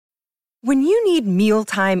When you need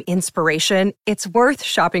mealtime inspiration, it's worth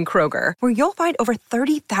shopping Kroger, where you'll find over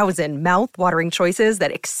 30,000 mouth-watering choices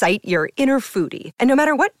that excite your inner foodie. And no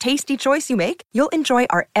matter what tasty choice you make, you'll enjoy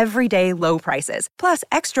our everyday low prices, plus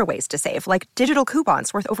extra ways to save, like digital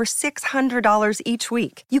coupons worth over $600 each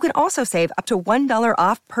week. You can also save up to $1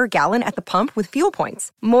 off per gallon at the pump with fuel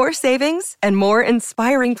points. More savings and more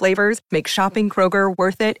inspiring flavors make shopping Kroger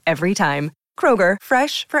worth it every time. Kroger,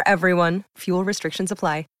 fresh for everyone. Fuel restrictions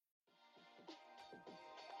apply.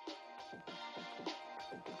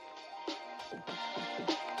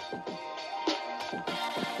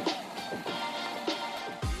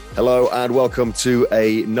 Hello and welcome to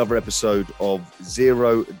another episode of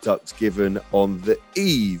Zero Ducks Given on the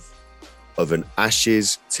eve of an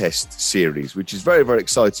Ashes Test series, which is very, very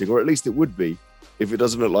exciting, or at least it would be if it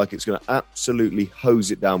doesn't look like it's going to absolutely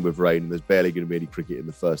hose it down with rain and there's barely going to be any cricket in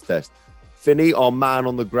the first test. Finney, our man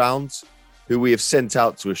on the ground, who we have sent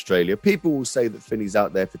out to Australia. People will say that Finney's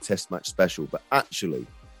out there for Test Match Special, but actually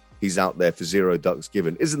he's out there for Zero Ducks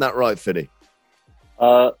Given. Isn't that right, Finney?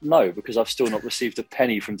 No, because I've still not received a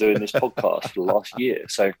penny from doing this podcast for the last year.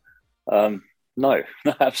 So, no,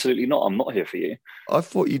 absolutely not. I'm not here for you. I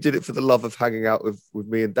thought you did it for the love of hanging out with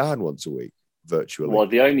me and Dan once a week, virtually. Well,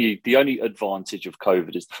 the only advantage of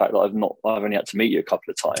COVID is the fact that I've only had to meet you a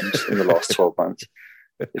couple of times in the last 12 months.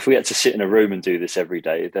 If we had to sit in a room and do this every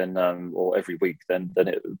day, then or every week, then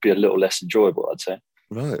it would be a little less enjoyable, I'd say.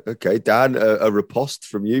 Right. Okay, Dan, a riposte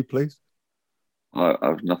from you, please. I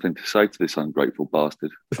have nothing to say to this ungrateful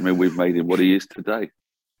bastard. I mean, we've made him what he is today.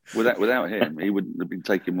 Without him, he wouldn't have been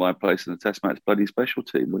taking my place in the Test Match bloody special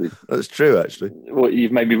team, would he? That's true, actually. Well,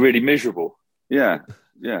 you've made me really miserable. Yeah.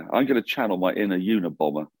 I'm going to channel my inner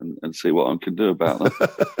Unabomber and see what I can do about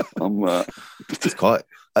that.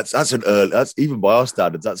 That's even by our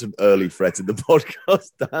standards, that's an early threat in the podcast.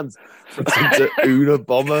 Dan's threatened to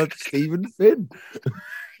Unabomber Stephen Finn.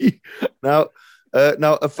 Now,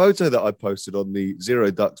 a photo that I posted on the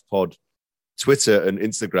Zero Ducks Pod Twitter and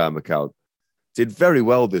Instagram account did very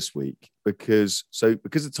well this week because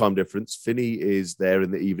of time difference, Finney is there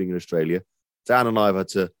in the evening in Australia. Dan and I have had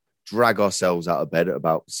to drag ourselves out of bed at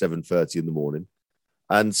about 7:30 in the morning.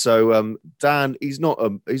 And so Dan, he's not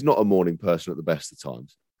a morning person at the best of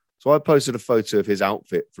times. So I posted a photo of his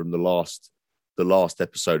outfit from the last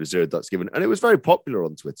episode of Zero Ducks Given, and it was very popular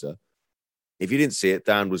on Twitter. If you didn't see it,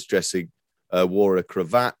 Dan was wore a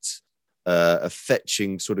cravat, a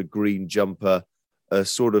fetching sort of green jumper, a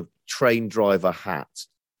sort of train driver hat.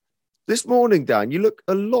 This morning, Dan, you look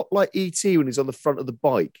a lot like E.T. when he's on the front of the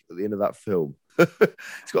bike at the end of that film. You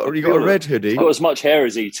got a red hoodie. He's got as much hair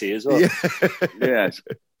as E.T. as well. Yeah. Yes.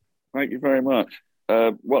 Thank you very much.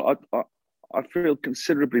 Well, I feel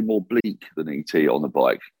considerably more bleak than E.T. on the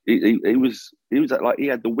bike. He was like he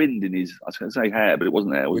had the wind in his, I was going to say hair, but it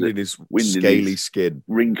wasn't hair. Wind in his scaly skin.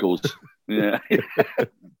 Wrinkles. Yeah.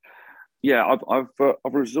 Yeah, I've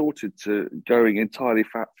resorted to going entirely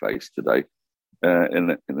fat-faced today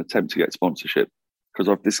in an attempt to get sponsorship because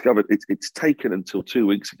I've discovered it's taken until 2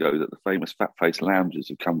 weeks ago that the famous fat-faced loungers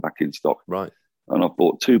have come back in stock. Right. And I've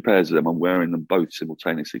bought 2 pairs of them. I'm wearing them both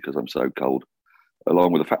simultaneously because I'm so cold,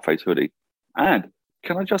 along with a fat-faced hoodie. And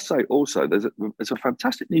can I just say also, there's a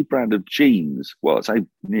fantastic new brand of jeans. Well, I say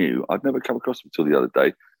new. I'd never come across them until the other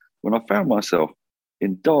day when I found myself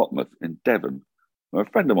in Dartmouth in Devon. A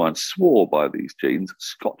friend of mine swore by these jeans,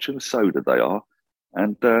 Scotch and soda they are,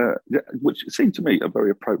 and which seemed to me a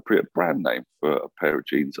very appropriate brand name for a pair of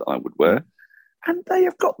jeans that I would wear. And they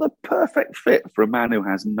have got the perfect fit for a man who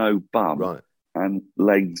has no bum and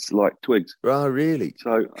legs like twigs. Oh, really?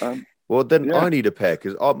 So, well, then I need a pair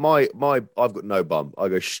because I've got no bum. I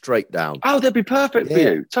go straight down. Oh, they'd be perfect for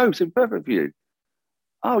you. Toast, perfect for you.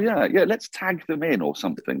 Oh, yeah. Let's tag them in or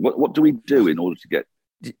something. What do we do in order to get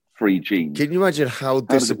free jeans? Can you imagine how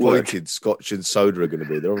disappointed Scotch and Soda are going to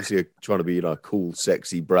be? They're obviously trying to be, a cool,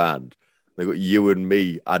 sexy brand. They've got you and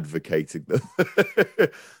me advocating them.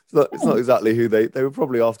 It's not exactly who they were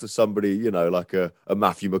probably after somebody, like a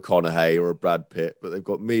Matthew McConaughey or a Brad Pitt, but they've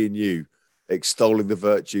got me and you extolling the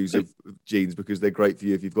virtues of jeans because they're great for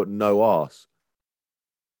you if you've got no arse.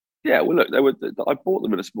 Yeah, well, look, I bought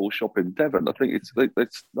them in a small shop in Devon. I think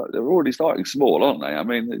they're already starting small, aren't they? I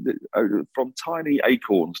mean, from tiny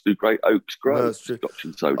acorns to great oaks grow. No, that's true. Scotch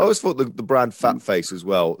and soda. I always thought the brand Fat Face as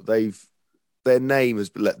well. Their name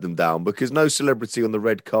has let them down because no celebrity on the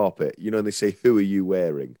red carpet. They say, "Who are you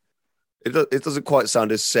wearing?" It doesn't quite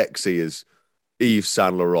sound as sexy as Yves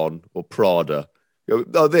Saint Laurent or Prada. James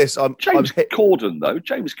Corden, though.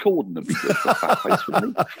 James Corden would be good for Fat Face,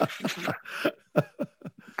 wouldn't he?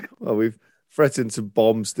 Well, we've threatened to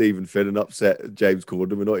bomb Stephen Finn and upset James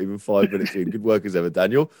Corden. We're not even 5 minutes in. Good work as ever,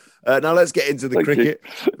 Daniel. Now let's get into the cricket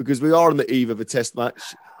because we are on the eve of a test match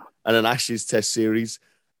and an Ashes test series.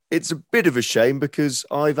 It's a bit of a shame because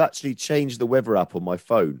I've actually changed the weather app on my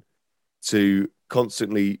phone to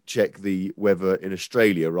constantly check the weather in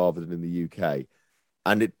Australia rather than in the UK.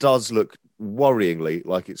 And it does look worryingly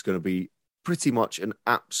like it's going to be pretty much an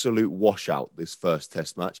absolute washout, this first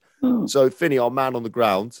test match. So, Finney, our man on the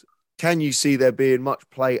ground, can you see there being much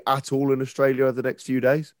play at all in Australia over the next few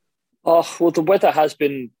days? Oh, well, the weather has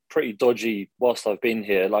been pretty dodgy whilst I've been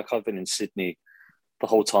here. Like, I've been in Sydney the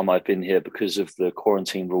whole time I've been here because of the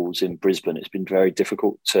quarantine rules in Brisbane. It's been very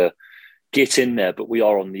difficult to get in there, but we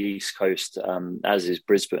are on the East Coast, as is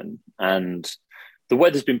Brisbane. And the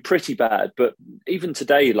weather's been pretty bad, but even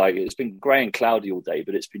today, like, it's been grey and cloudy all day,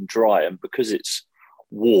 but it's been dry. And because it's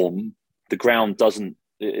warm, the ground doesn't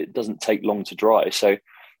take long to dry. So,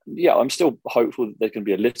 yeah, I'm still hopeful that there can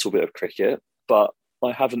be a little bit of cricket, but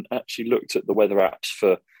I haven't actually looked at the weather apps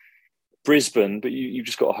for Brisbane, but you've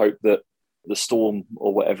just got to hope that the storm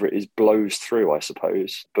or whatever it is blows through, I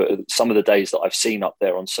suppose. But some of the days that I've seen up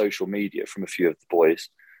there on social media from a few of the boys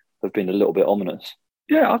have been a little bit ominous.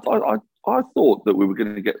 Yeah, I thought that we were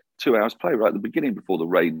going to get 2 hours play right at the beginning before the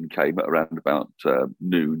rain came at around about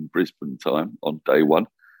noon Brisbane time on day one.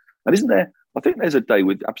 And isn't there, I think there's a day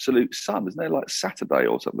with absolute sun, isn't there, like Saturday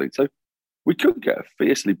or something? So we could get a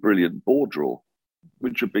fiercely brilliant ball draw,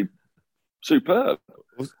 which would be superb,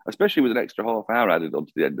 especially with an extra half hour added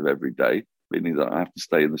onto the end of every day, meaning that I have to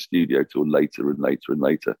stay in the studio till later and later and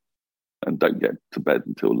later and don't get to bed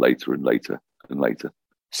until later and later and later.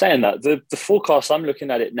 Saying that, the forecast, I'm looking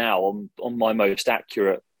at it now on my most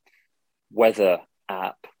accurate weather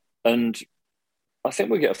app, and I think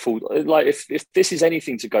we'll get a full, like, if this is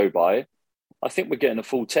anything to go by, I think we're getting a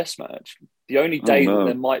full test match. The only day that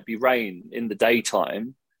there might be rain in the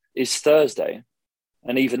daytime is Thursday.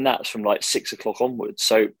 And even that's from like 6 o'clock onwards.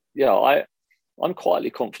 So, yeah, I'm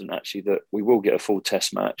quietly confident, actually, that we will get a full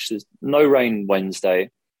test match. There's no rain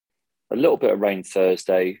Wednesday, a little bit of rain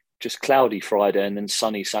Thursday, just cloudy Friday, and then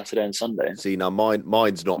sunny Saturday and Sunday. See, now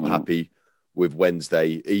mine's not happy with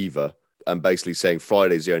Wednesday either, and basically saying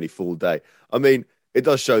Friday's the only full day. I mean, it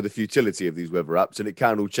does show the futility of these weather apps, and it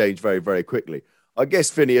can all change very, very quickly. I guess,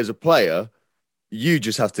 Finney, as a player, you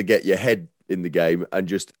just have to get your head in the game and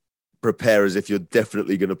just prepare as if you're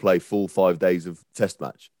definitely going to play full 5 days of test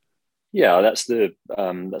match. Yeah, that's the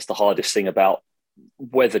hardest thing about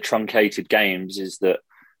weather truncated games, is that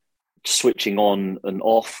switching on and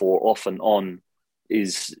off or off and on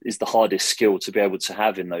is the hardest skill to be able to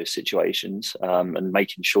have in those situations, and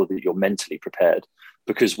making sure that you're mentally prepared.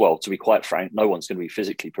 Because, well, to be quite frank, no one's going to be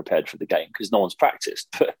physically prepared for the game because no one's practiced.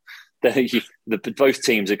 But both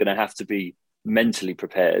teams are going to have to be mentally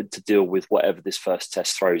prepared to deal with whatever this first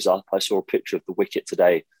test throws up. I saw a picture of the wicket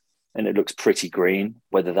today and it looks pretty green.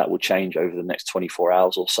 Whether that will change over the next 24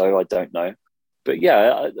 hours or so, I don't know. But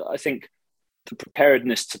yeah, I think the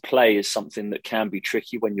preparedness to play is something that can be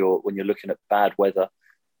tricky when you're looking at bad weather,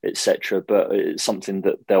 etc. But it's something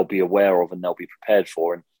that they'll be aware of and they'll be prepared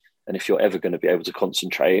for. And if you're ever going to be able to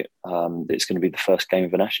concentrate, it's going to be the first game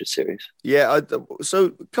of an Ashes series. Yeah,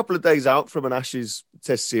 so a couple of days out from an Ashes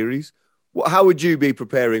test series, how would you be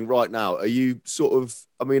preparing right now? Are you sort of,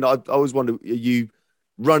 I mean, I always wonder, are you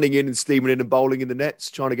running in and steaming in and bowling in the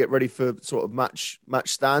nets, trying to get ready for sort of match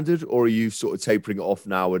standard, or are you sort of tapering it off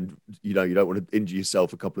now and, you know, you don't want to injure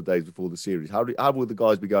yourself a couple of days before the series? How will the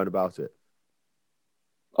guys be going about it?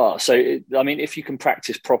 I mean, if you can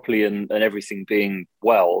practice properly and everything being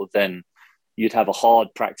well, then you'd have a hard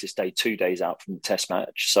practice day 2 days out from the test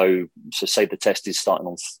match. So say the test is starting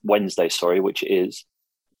on Wednesday, which it is.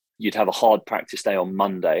 You'd have a hard practice day on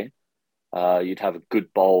Monday. You'd have a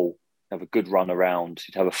good bowl, have a good run around.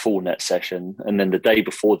 You'd have a full net session. And then the day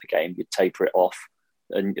before the game, you'd taper it off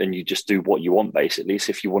and you just do what you want, basically.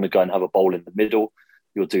 So if you want to go and have a bowl in the middle,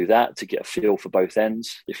 you'll do that to get a feel for both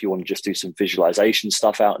ends. If you want to just do some visualization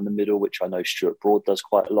stuff out in the middle, which I know Stuart Broad does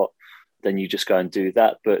quite a lot, then you just go and do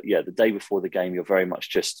that. But yeah, the day before the game, you're very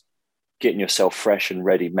much just getting yourself fresh and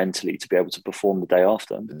ready mentally to be able to perform the day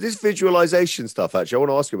after. This visualization stuff, actually, I want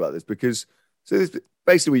to ask you about this because this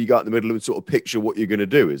basically where you go out in the middle and sort of picture what you're going to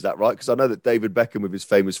do. Is that right? Because I know that David Beckham, with his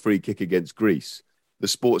famous free kick against Greece, the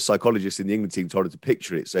sports psychologist in the England team told him to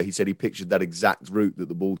picture it. So he said he pictured that exact route that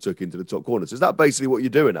the ball took into the top corner. So is that basically what you're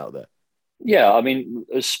doing out there? Yeah, I mean,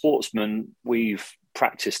 as sportsmen, we've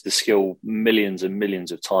practiced the skill millions and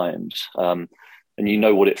millions of times. And you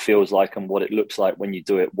know what it feels like and what it looks like when you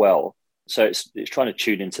do it well. So it's trying to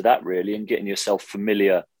tune into that, really, and getting yourself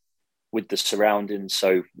familiar with the surroundings.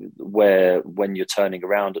 So when you're turning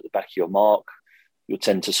around at the back of your mark, you'll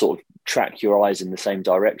tend to sort of track your eyes in the same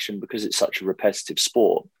direction because it's such a repetitive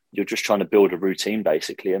sport. You're just trying to build a routine,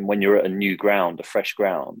 basically. And when you're at a new ground, a fresh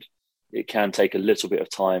ground, it can take a little bit of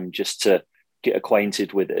time just to get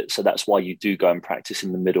acquainted with it. So that's why you do go and practice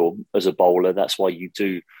in the middle as a bowler. That's why you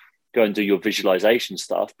do go and do your visualization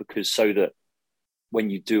stuff, because so that when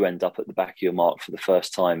you do end up at the back of your mark for the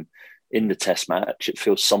first time in the test match, it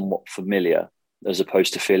feels somewhat familiar as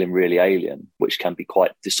opposed to feeling really alien, which can be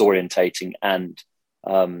quite disorientating and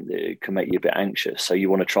it can make you a bit anxious. So you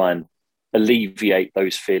want to try and alleviate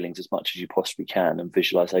those feelings as much as you possibly can. And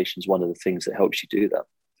visualization is one of the things that helps you do that.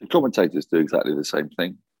 The commentators do exactly the same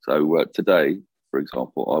thing. So today, for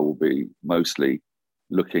example, I will be mostly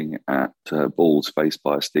looking at balls faced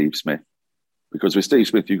by Steve Smith, because with Steve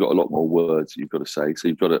Smith, you've got a lot more words you've got to say. So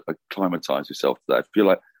you've got to acclimatise yourself to that. If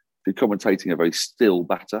you're commentating a very still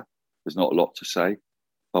batter, there's not a lot to say.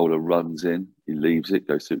 Bowler runs in, he leaves it,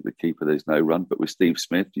 goes through the keeper, there's no run. But with Steve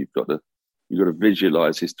Smith, you've got to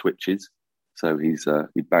visualise his twitches. So he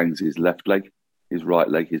bangs his left leg, his right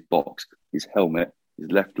leg, his box, his helmet,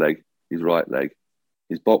 his left leg, his right leg,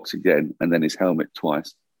 his box again, and then his helmet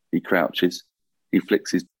twice. He crouches, he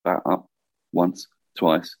flicks his bat up once,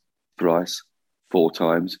 twice, thrice, 4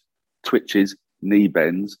 times, twitches, knee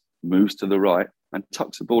bends, moves to the right, and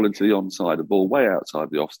tucks the ball into the onside, a ball way outside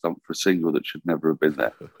the off stump for a single that should never have been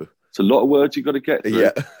there. It's a lot of words you've got to get through.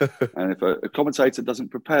 Yeah. And if a commentator doesn't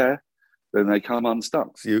prepare, then they come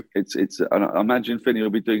unstuck. And I imagine Finney will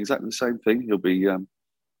be doing exactly the same thing. He'll be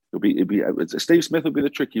Steve Smith will be the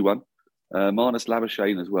tricky one. Marnus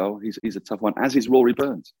Labuschagne as well. He's a tough one, as is Rory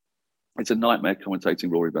Burns. It's a nightmare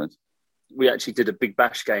commentating Rory Burns. We actually did a Big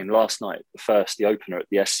Bash game last night, the opener at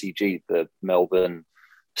the SCG, the Melbourne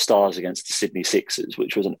Stars against the Sydney Sixers,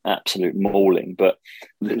 which was an absolute mauling, but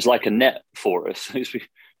it was like a net for us. We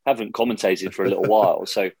haven't commentated for a little while.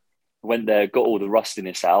 So went there, got all the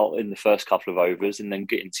rustiness out in the first couple of overs, and then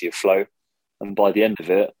get into your flow. And by the end of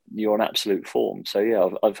it, you're on absolute form. So yeah,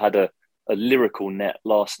 I've had a lyrical net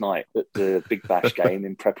last night at the Big Bash game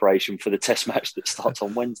in preparation for the test match that starts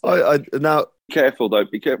on Wednesday. Now, careful though.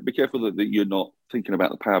 Be careful that you're not thinking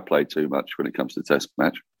about the power play too much when it comes to the test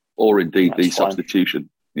match, or indeed the substitution.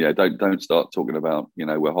 Yeah, don't start talking about,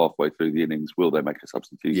 we're halfway through the innings, will they make a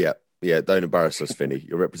substitution? Yeah, don't embarrass us, Finney.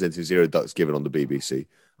 You're representing Zero Ducks given on the BBC.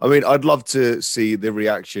 I mean, I'd love to see the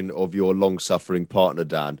reaction of your long-suffering partner,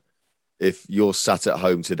 Dan, if you're sat at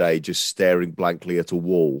home today just staring blankly at a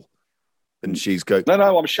wall and she's going...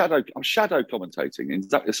 No, I'm shadow commentating in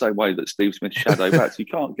exactly the same way that Steve Smith shadow bats. You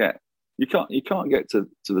can't get to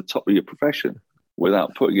the top of your profession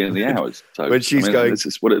without putting in the hours. So when she's going, this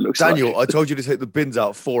is what it looks Daniel, like. I told you to take the bins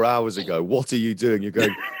out 4 hours ago. What are you doing? You're going,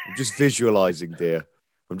 I'm just visualising, dear.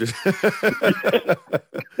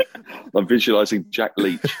 I'm visualising Jack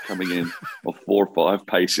Leach coming in off 4 or 5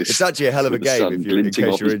 paces. It's actually a hell of a game in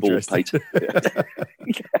case you're interested.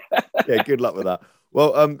 Yeah, good luck with that.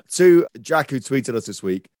 Well, to Jack, who tweeted us this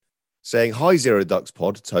week, saying, "Hi, Zero Ducks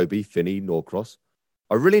Pod, Toby, Finney, Norcross.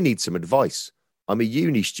 I really need some advice. I'm a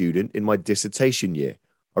uni student in my dissertation year.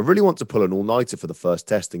 I really want to pull an all-nighter for the first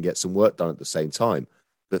test and get some work done at the same time,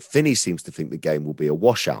 but Finney seems to think the game will be a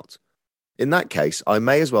washout. In that case, I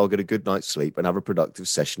may as well get a good night's sleep and have a productive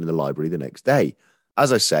session in the library the next day.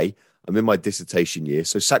 As I say, I'm in my dissertation year,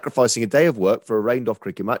 so sacrificing a day of work for a rained-off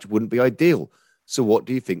cricket match wouldn't be ideal. So what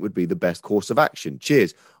do you think would be the best course of action?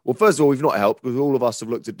 Cheers." Well, first of all, we've not helped because all of us have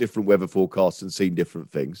looked at different weather forecasts and seen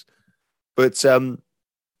different things. But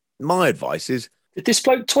my advice is... Did this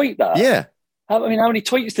bloke tweet that? Yeah. How many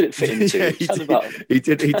tweets did it fit into? Yeah, he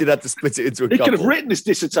did have to split it into a couple. He could have written this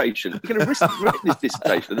dissertation. He could have written this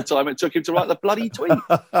dissertation at the time it took him to write the bloody tweet.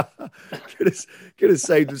 could have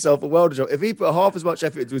saved himself a world of job. If he put half as much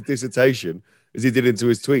effort into his dissertation as he did into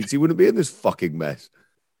his tweets, he wouldn't be in this fucking mess.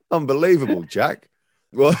 Unbelievable, Jack.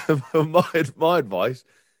 Well, my advice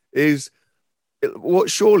is,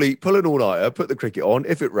 surely pull an all-nighter, put the cricket on.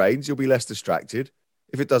 If it rains, you'll be less distracted.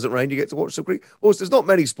 If it doesn't rain, you get to watch some cricket. Also, there's not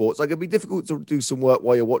many sports. Like, it'd be difficult to do some work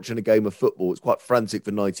while you're watching a game of football. It's quite frantic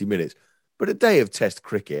for 90 minutes. But a day of test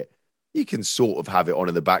cricket, you can sort of have it on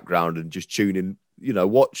in the background and just tune in,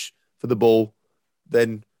 watch for the ball.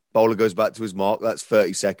 Then bowler goes back to his mark. That's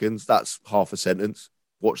 30 seconds. That's half a sentence.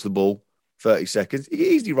 Watch the ball, 30 seconds. You can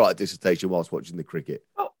easily write a dissertation whilst watching the cricket.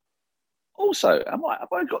 Oh, also, have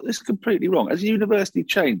I got this completely wrong? Has the university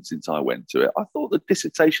changed since I went to it? I thought the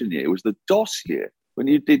dissertation year was the DOS year, when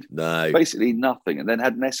you did basically nothing and then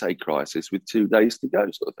had an essay crisis with 2 days to go,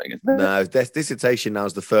 sort of thing, isn't it? No, dissertation now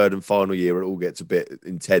is the third and final year. It all gets a bit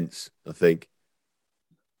intense, I think.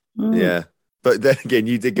 Yeah. But then again,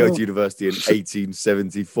 you did go to university in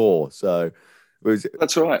 1874, so it was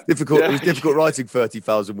That's right. difficult. Yeah. It was difficult writing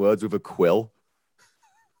 30,000 words with a quill.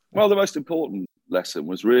 Well, the most important lesson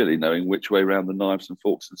was really knowing which way round the knives and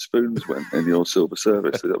forks and spoons went in your silver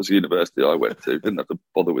service. So that was the university I went to. Didn't have to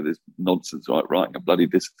bother with this nonsense like writing a bloody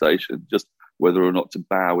dissertation, just whether or not to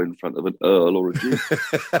bow in front of an earl or a duke.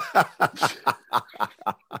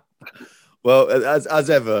 Well, as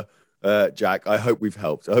ever, Jack, I hope we've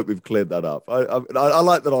helped. I hope we've cleared that up. I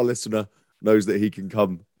like that our listener knows that he can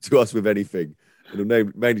come to us with anything. And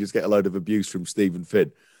he'll mainly just get a load of abuse from Stephen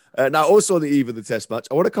Finn. Now, also on the eve of the test match,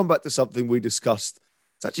 I want to come back to something we discussed.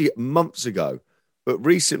 It's actually months ago, but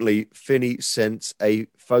recently Finney sent a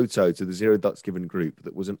photo to the Zero Ducks Given group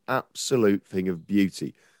that was an absolute thing of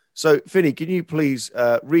beauty. So, Finney, can you please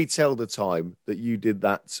retell the time that you did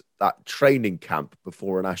that training camp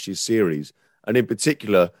before an Ashes series, and in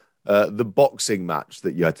particular, the boxing match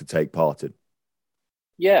that you had to take part in?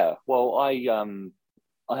 Yeah, well, I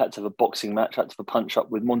had to have a boxing match. I had to have a punch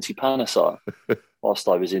up with Monty Panesar whilst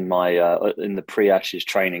I was in in the pre-Ashes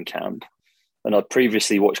training camp, and I'd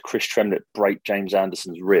previously watched Chris Tremlett break James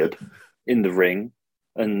Anderson's rib in the ring,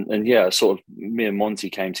 and yeah, sort of me and Monty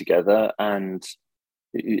came together, and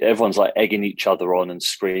everyone's like egging each other on and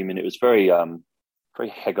screaming. It was very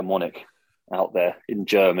hegemonic out there in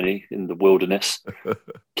Germany in the wilderness,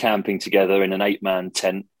 camping together in an 8-man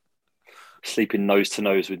tent, sleeping nose to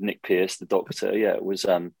nose with Nick Pearce, the doctor. Yeah, it was.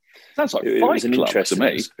 Sounds like it was an interesting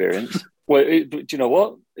experience. Well, do you know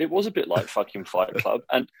what? It was a bit like fucking Fight Club,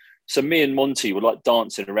 and so me and Monty were like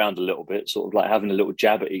dancing around a little bit, sort of like having a little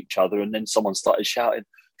jab at each other, and then someone started shouting,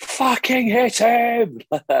 "Fucking hit him!"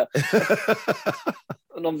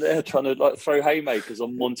 And I'm there trying to like throw haymakers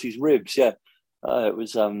on Monty's ribs. Yeah, it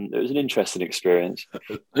was an interesting experience.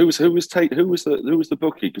 Who was the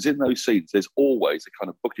bookie? Because in those scenes, there's always a kind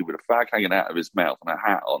of bookie with a fag hanging out of his mouth and a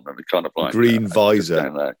hat on and a kind of like green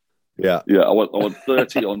visor. Yeah. I want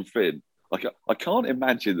 30 on Finn. Like I can't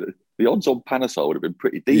imagine that the odds on Panesar would have been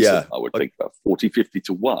pretty decent. I would think about 40, 50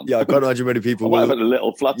 to 1. Yeah, I can't imagine many people were a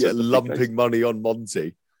little flutter. Lumping money on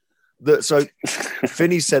Monty. So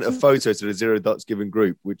Finney sent a photo to the Zero Ducks Given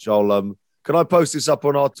group, which I'll can I post this up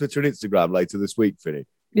on our Twitter and Instagram later this week, Finney?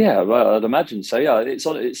 Yeah, well, I'd imagine so. Yeah, it's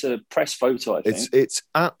a press photo, I think. It's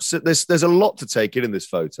absolute. There's a lot to take in this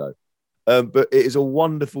photo, but it is a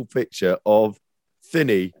wonderful picture of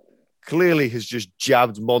Finney. Clearly has just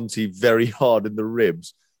jabbed Monty very hard in the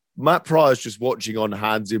ribs. Matt Pryor's just watching on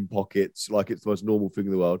hands in pockets like it's the most normal thing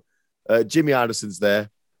in the world. Jimmy Anderson's there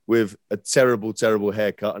with a terrible, terrible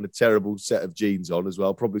haircut and a terrible set of jeans on as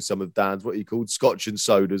well. Probably some of Dan's, what he called, Scotch and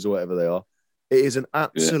sodas or whatever they are. It is an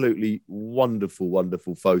absolutely wonderful,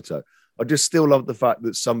 wonderful photo. I just still love the fact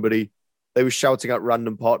that they were shouting out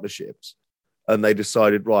random partnerships and they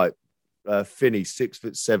decided, right, Finney,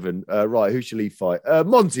 6'7", right, who shall he fight?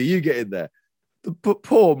 Monty, you get in there. The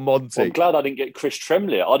poor Monty. Well, I'm glad I didn't get Chris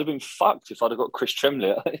Tremlett. I'd have been fucked if I'd have got Chris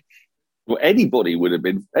Tremlett. Well, anybody would have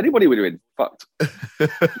been fucked. Yeah,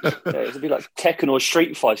 it'd be like Tekken or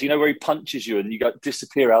Street Fighter, where he punches you and you go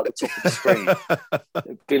disappear out the top of the screen.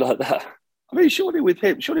 It'd be like that. I mean, surely with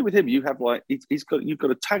him, you have like you've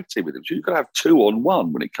got a tag team with him. So you've got to have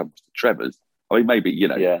 2-on-1 when it comes to Trevors. I mean, maybe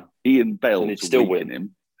Ian Bell would still win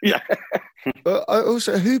him. Yeah.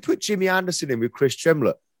 Also, who put Jimmy Anderson in with Chris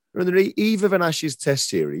Tremlett? On the eve of an Ashes Test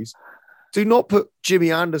series, do not put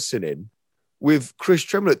Jimmy Anderson in with Chris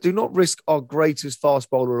Tremlett. Do not risk our greatest fast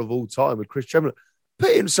bowler of all time with Chris Tremlett.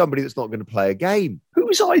 Put in somebody that's not going to play a game.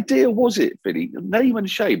 Whose idea was it, Vinny? Name and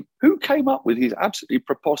shame. Who came up with his absolutely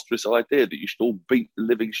preposterous idea that you should all beat the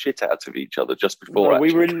living shit out of each other just before?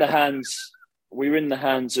 We were in the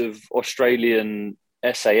hands of Australian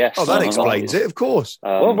SAS. Oh, that explains it, of course.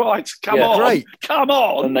 All right, come on, great. Come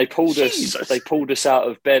on. And they pulled us out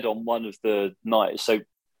of bed on one of the nights. So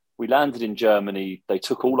we landed in Germany. They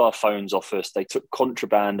took all our phones off us. They took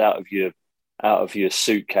contraband out of your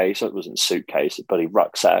suitcase. It wasn't suitcase, a bloody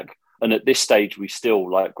rucksack. And at this stage, we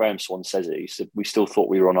still, like Graham Swan says it, he said, we still thought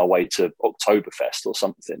we were on our way to Oktoberfest or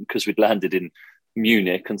something because we'd landed in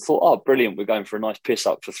Munich and thought, oh, brilliant, we're going for a nice piss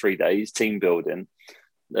up for 3 days, team building.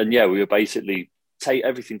 And yeah, we were basically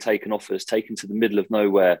everything taken off us, taken to the middle of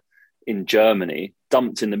nowhere in Germany,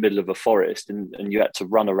 dumped in the middle of a forest, and you had to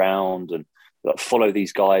run around and follow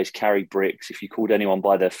these guys, carry bricks. If you called anyone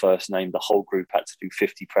by their first name, the whole group had to do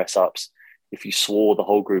 50 press-ups. If you swore, the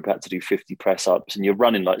whole group had to do 50 press-ups. And you're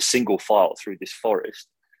running like single file through this forest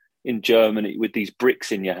in Germany with these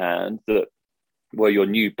bricks in your hand that were your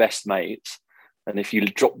new best mates. And if you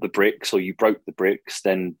dropped the bricks or you broke the bricks,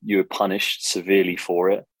 then you were punished severely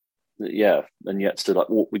for it. Yeah, and you had to like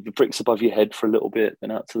walk with the bricks above your head for a little bit,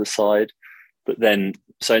 then out to the side. But then,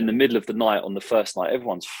 so in the middle of the night on the first night,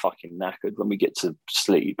 everyone's fucking knackered. When we get to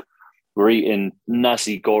sleep, we're eating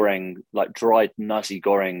nasi goreng, like dried nasi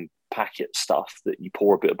goreng packet stuff that you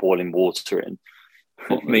pour a bit of boiling water in.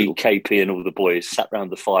 Me, KP, and all the boys sat around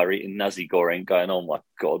the fire eating nasi goreng, going, "Oh my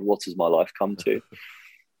God, what has my life come to?"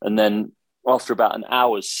 And then after about an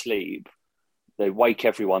hour's sleep, they wake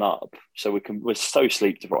everyone up. So we're so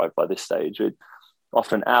sleep deprived by this stage.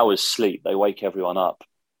 After an hour's sleep, they wake everyone up.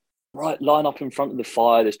 Right, line up in front of the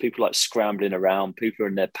fire. There's people like scrambling around. People are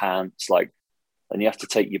in their pants, like, and you have to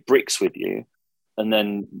take your bricks with you. And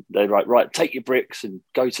then they're like, right, take your bricks and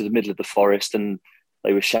go to the middle of the forest. And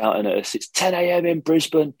they were shouting at us, "It's 10 a.m. in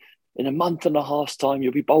Brisbane. In a month and a half's time,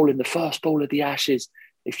 you'll be bowling the first ball of the Ashes.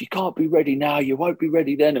 If you can't be ready now, you won't be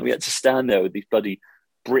ready then." And we had to stand there with these bloody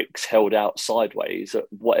bricks held out sideways at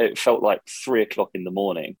what it felt like 3 o'clock in the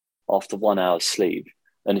morning after 1 hour's sleep.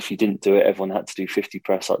 And if you didn't do it, everyone had to do 50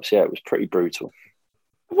 press-ups. Yeah, it was pretty brutal.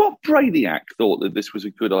 What brainiac thought that this was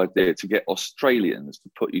a good idea to get Australians to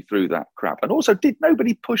put you through that crap? And also, did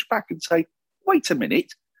nobody push back and say, wait a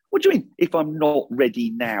minute, what do you mean? If I'm not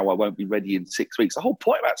ready now, I won't be ready in 6 weeks. The whole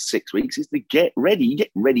point about 6 weeks is to get ready. You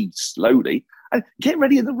get ready slowly and get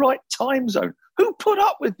ready in the right time zone. Who put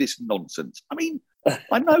up with this nonsense? I mean,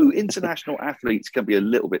 I know international athletes can be a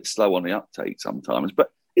little bit slow on the uptake sometimes,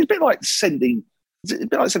 but it's a bit like sending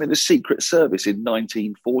the Secret Service in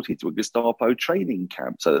 1940 to a Gestapo training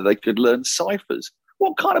camp so that they could learn ciphers.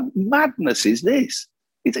 What kind of madness is this?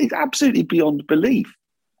 It's absolutely beyond belief.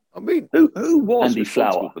 I mean, who was Andy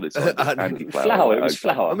responsible Flower for this? Andy Flower. It was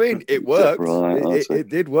Flower. I mean, it worked. Right, it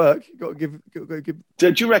did work. You got to give.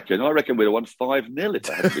 Do you reckon? I reckon we'd have won 5-0 if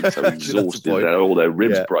they hadn't been so exhausted that all their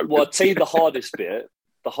ribs broken. Well, I'd say the hardest bit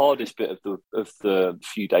of the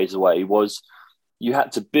few days away was you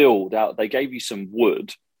had to build out. They gave you some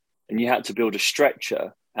wood, and you had to build a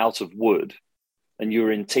stretcher out of wood, and you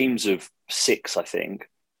were in teams of 6, I think.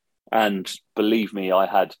 And believe me, I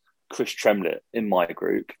had Chris Tremlett in my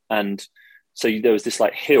group, and so there was this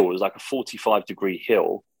like hill. It was like a 45-degree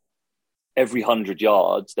hill. Every 100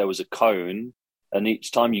 yards there was a cone, and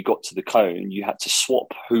each time you got to the cone, you had to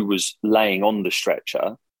swap who was laying on the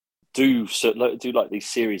stretcher, do like these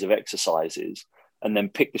series of exercises, and then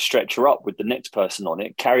pick the stretcher up with the next person on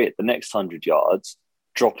it, carry it the next 100 yards,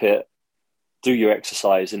 drop it, do your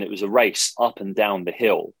exercise, and it was a race up and down the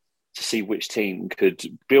hill to see which team could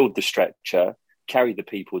build the stretcher, carry the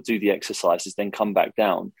people, do the exercises, then come back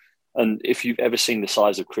down. And if you've ever seen the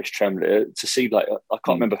size of Chris Tremlett, to see, like, I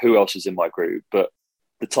can't remember who else was in my group, but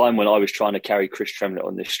the time when I was trying to carry Chris Tremlett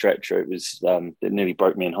on this stretcher, it nearly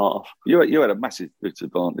broke me in half. You had a massive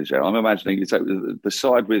disadvantage there. I'm imagining the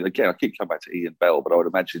side with, again, I keep coming back to Ian Bell, but I would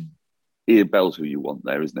imagine Ian Bell's who you want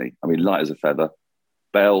there, isn't he? I mean, light as a feather.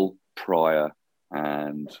 Bell, Pryor,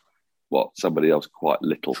 and somebody else quite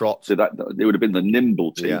little. Trott. So that it would have been the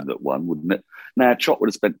nimble team that won, wouldn't it? Now Trott would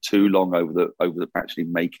have spent too long over the actually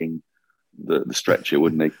making the stretcher,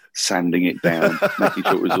 wouldn't he? Sanding it down, making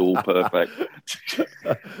sure it was all perfect.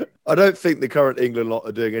 I don't think the current England lot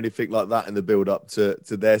are doing anything like that in the build-up to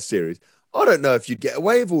their series. I don't know if you'd get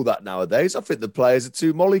away with all that nowadays. I think the players are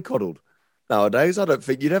too mollycoddled nowadays. I don't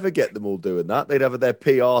think you'd ever get them all doing that. They'd have their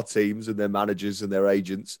PR teams and their managers and their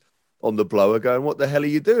agents on the blower going, what the hell are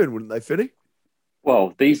you doing, wouldn't they, Finney?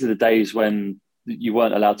 Well, these are the days when you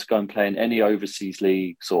weren't allowed to go and play in any overseas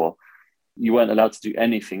leagues, or you weren't allowed to do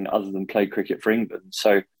anything other than play cricket for England.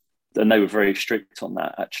 So, and they were very strict on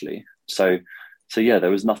that, actually. So yeah, there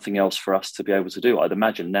was nothing else for us to be able to do. I'd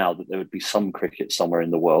imagine now that there would be some cricket somewhere in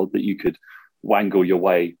the world that you could wangle your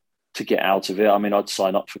way to get out of it. I mean, I'd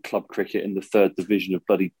sign up for club cricket in the 3rd division of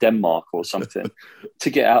bloody Denmark or something to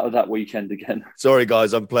get out of that weekend again. Sorry,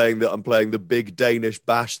 guys, I'm playing the big Danish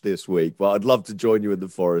Bash this week, but I'd love to join you in the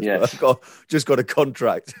Forest. Yes. I've just got a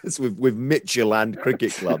contract with Midtjylland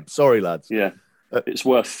Cricket Club. Sorry, lads. Yeah. It's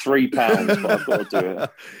worth £3, but I've got to do it.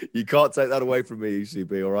 You can't take that away from me,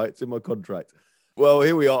 ECB, all right? It's in my contract. Well,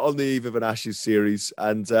 here we are on the eve of an Ashes series,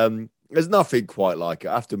 and there's nothing quite like it.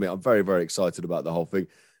 I have to admit, I'm very, very excited about the whole thing.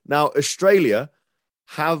 Now, Australia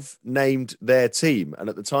have named their team, and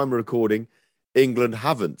at the time of recording, England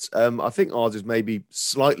haven't. I think ours is maybe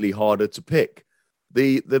slightly harder to pick.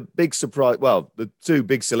 The big surprise, well, the 2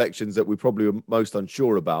 big selections that we probably were most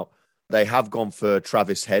unsure about, they have gone for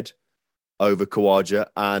Travis Head over Khawaja,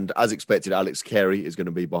 and as expected, Alex Carey is going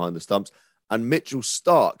to be behind the stumps, and Mitchell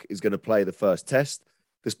Starc is going to play the first test,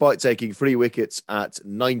 despite taking 3 wickets at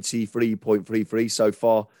 93.33 so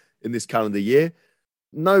far in this calendar year.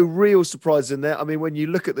 No real surprise in there. I mean, when you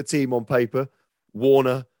look at the team on paper,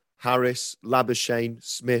 Warner, Harris, Labuschagne,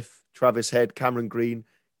 Smith, Travis Head, Cameron Green,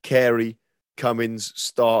 Carey, Cummins,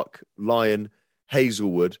 Stark, Lyon,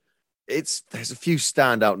 Hazelwood. There's a few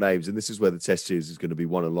standout names, and this is where the test series is going to be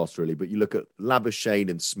won and lost, really. But you look at Labuschagne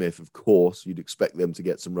and Smith, of course, you'd expect them to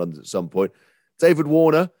get some runs at some point. David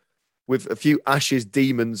Warner, with a few Ashes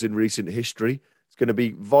demons in recent history, it's going to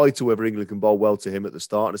be vital whether England can bowl well to him at the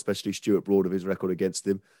start, and especially Stuart Broad of his record against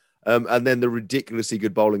him. And then the ridiculously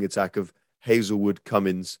good bowling attack of Hazelwood,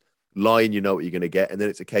 Cummins, Lyon, you know what you're going to get. And then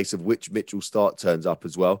it's a case of which Mitchell Stark turns up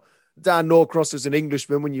as well. Dan Norcross as an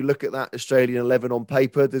Englishman, when you look at that Australian 11 on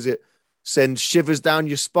paper, does it send shivers down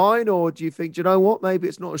your spine? Or do you think, do you know what, maybe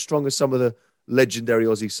it's not as strong as some of the legendary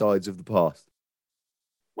Aussie sides of the past?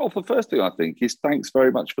 Well, the first thing I think is thanks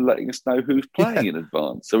very much for letting us know who's playing in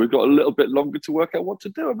advance. So we've got a little bit longer to work out what to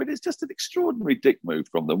do. I mean, it's just an extraordinary dick move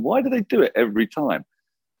from them. Why do they do it every time?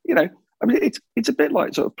 You know, I mean, it's a bit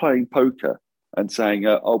like sort of playing poker and saying,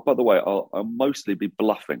 oh, by the way, I'll mostly be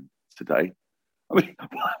bluffing today. I mean,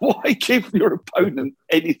 why give your opponent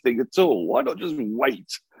anything at all? Why not just wait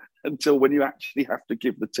until when you actually have to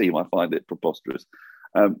give the team? I find it preposterous.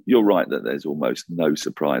 You're right that there's almost no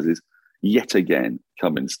surprises. Yet again,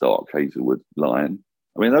 Cummins, Stark, Hazelwood, Lyon.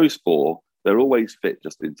 I mean, those four, they're always fit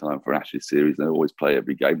just in time for Ashes series. They always play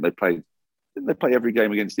every game. They play every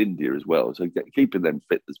game against India as well. So keeping them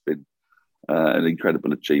fit has been an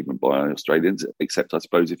incredible achievement by Australians, except I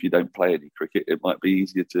suppose if you don't play any cricket, it might be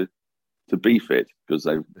easier to be fit because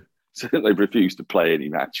they've refused to play any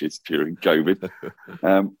matches during COVID.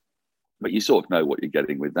 But you sort of know what you're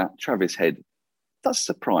getting with that. Travis Head does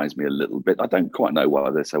surprise me a little bit. I don't quite know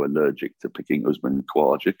why they're so allergic to picking Usman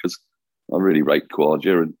Khawaja, because I really rate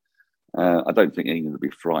Khawaja, and I don't think England will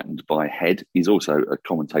be frightened by Head. He's also a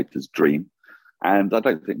commentator's dream. And I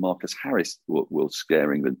don't think Marcus Harris will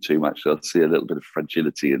scare England too much. They'll see a little bit of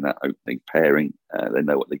fragility in that opening pairing. They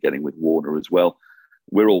know what they're getting with Warner as well.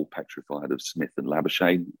 We're all petrified of Smith and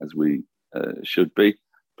Labuschagne, as we should be.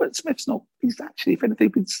 But Smith's not. He's actually, if anything,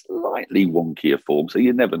 been slightly wonkier form. So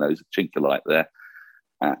you never know. There's a chink of light there.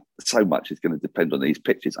 So much is going to depend on these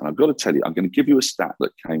pitches. And I've got to tell you, I'm going to give you a stat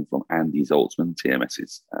that came from Andy Zoltzman,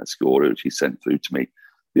 TMS's scorer, which he sent through to me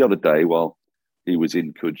the other day while he was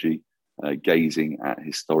in Coogee, gazing at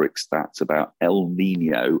historic stats about El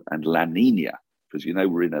Nino and La Nina, because you know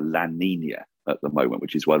we're in a La Nina at the moment,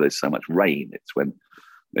 which is why there's so much rain. It's when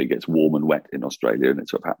it gets warm and wet in Australia, and it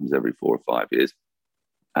sort of happens every 4 or 5 years.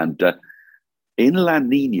 And in La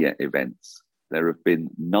Nina events, there have been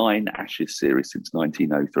 9 Ashes series since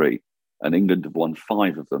 1903, and England have won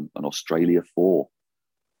 5 of them, and Australia 4.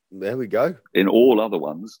 There we go. In all other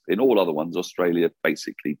ones, Australia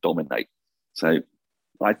basically dominate. So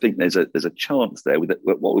I think there's a chance there. With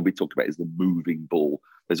what we'll be talking about is the moving ball.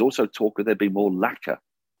 There's also talk of there being more lacquer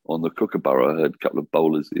on the Kookaburra. I heard a couple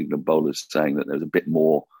of England bowlers, saying that there's a bit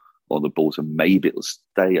more on the ball, so maybe it'll stay.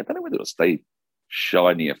 I don't know whether it'll stay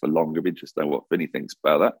shinier for longer. It'll be interesting to know what Finney thinks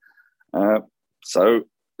about that. So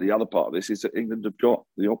the other part of this is that England have got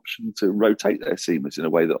the option to rotate their seamers in a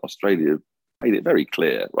way that Australia made it very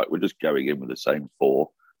clear. Right, we're just going in with the same 4.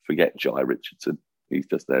 Forget Jai Richardson. He's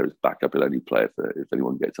just there as backup. He'll only play if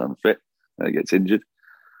anyone gets unfit and gets injured.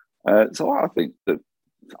 So I think that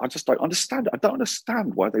I just don't understand. I don't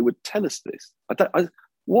understand why they would tell us this.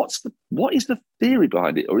 What is the theory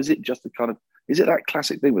behind it? Or is it just is it that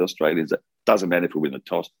classic thing with Australians that doesn't matter if we win the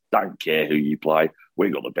toss, don't care who you play,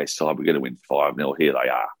 we've got the best side, we're going to win 5-0, here they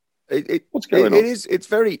are. What's going on? It's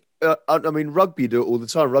very, I mean, rugby do it all the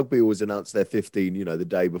time. Rugby always announce their 15, the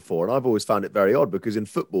day before. And I've always found it very odd because in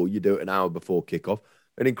football, you do it an hour before kickoff.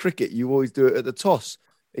 And in cricket, you always do it at the toss.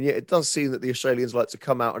 And yet it does seem that the Australians like to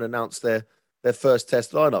come out and announce their first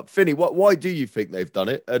test lineup. Finney, why do you think they've done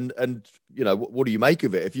it? And what do you make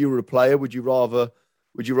of it? If you were a player, would you rather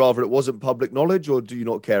it wasn't public knowledge, or do you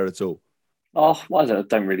not care at all? Oh, I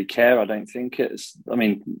don't really care. I don't think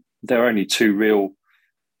there are only 2 real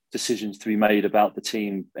decisions to be made about the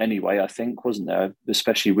team anyway, I think, wasn't there?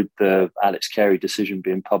 Especially with the Alex Carey decision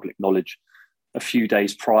being public knowledge a few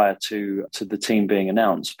days prior to the team being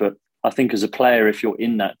announced. But I think as a player, if you're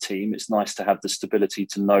in that team, it's nice to have the stability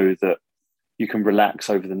to know that you can relax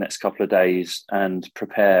over the next couple of days and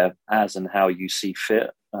prepare as and how you see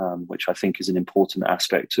fit, which I think is an important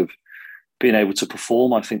aspect of being able to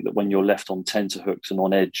perform. I think that when you're left on tenterhooks and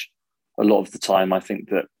on edge a lot of the time, I think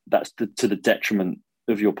that's to the detriment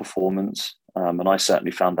of your performance. And I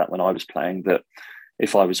certainly found that when I was playing, that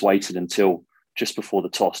if I was waited until just before the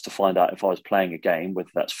toss to find out if I was playing a game, whether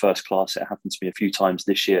that's first class, it happened to me a few times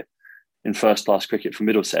this year in first class cricket for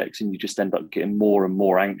Middlesex, and you just end up getting more and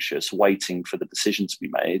more anxious, waiting for the decision to be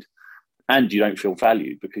made. And you don't feel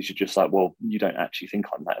valued because you're just like, well, you don't actually think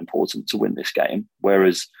I'm that important to win this game.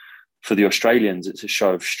 Whereas for the Australians, it's a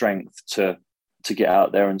show of strength to get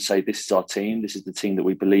out there and say, this is our team. This is the team that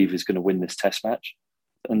we believe is going to win this test match.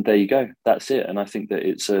 And there you go. That's it. And I think that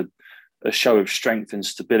it's a show of strength and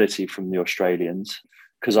stability from the Australians,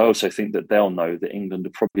 because I also think that they'll know that England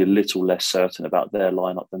are probably a little less certain about their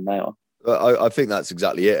lineup than they are. I think that's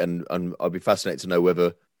exactly it. And I'd be fascinated to know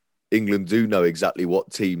whether England do know exactly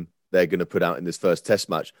what team they're going to put out in this first test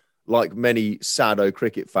match. Like many Sado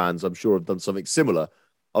cricket fans, I'm sure I've done something similar.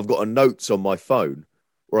 I've got a notes on my phone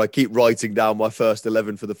where I keep writing down my first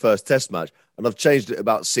 11 for the first test match. And I've changed it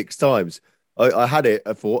about 6 times. I had it,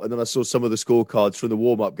 I thought, and then I saw some of the scorecards from the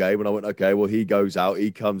warm-up game, and I went, okay, well, he goes out,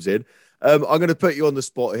 he comes in. I'm going to put you on the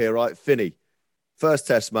spot here, right? Finney, first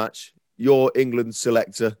test match, you're England's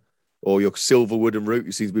selector, or your silver wooden route,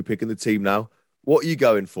 you seem to be picking the team now. What are you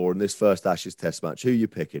going for in this first Ashes test match? Who are you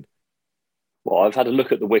picking? Well, I've had a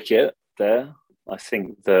look at the wicket there. I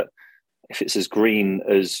think that if it's as green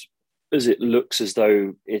as it looks as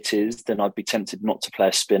though it is, then I'd be tempted not to play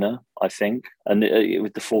a spinner, I think. And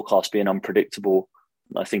with the forecast being unpredictable,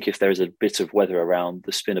 I think if there is a bit of weather around,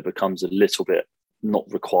 the spinner becomes a little bit not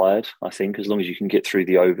required, I think, as long as you can get through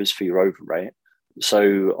the overs for your over rate.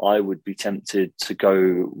 So I would be tempted to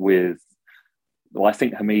go with, well, I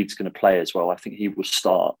think Hamid's going to play as well. I think he will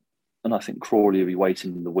start. And I think Crawley will be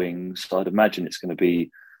waiting in the wings. So I'd imagine it's going to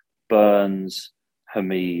be Burns,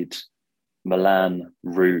 Hamid, Malan,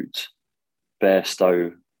 Root,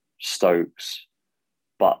 Bairstow, Stokes,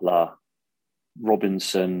 Butler,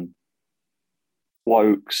 Robinson,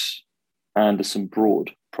 Woakes, Anderson,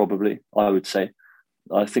 Broad, probably, I would say.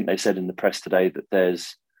 I think they said in the press today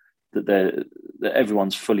that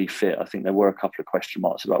everyone's fully fit. I think there were a couple of question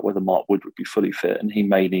marks about whether Mark Wood would be fully fit, and he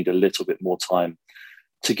may need a little bit more time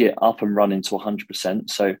to get up and running to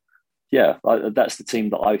 100%. So, yeah, that's the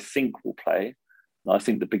team that I think will play. I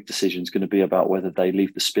think the big decision is going to be about whether they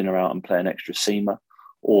leave the spinner out and play an extra seamer,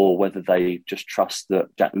 or whether they just trust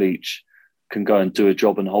that Jack Leach can go and do a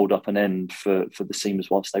job and hold up an end for the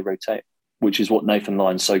seamers whilst they rotate, which is what Nathan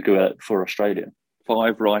Lyon's so good at for Australia.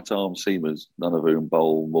 5 right-arm seamers, none of whom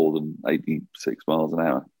bowl more than 86 miles an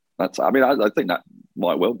hour. I think that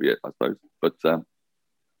might well be it, I suppose. But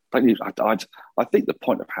I think the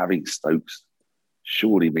point of having Stokes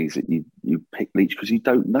surely means that you pick Leach because you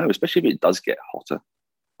don't know, especially if it does get hotter.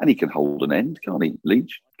 And he can hold an end, can't he?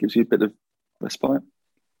 Leach gives you a bit of respite.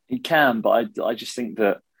 He can, but I just think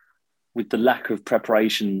that with the lack of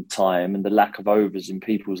preparation time and the lack of overs in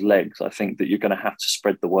people's legs, I think that you're going to have to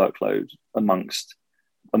spread the workload amongst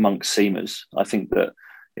seamers. I think that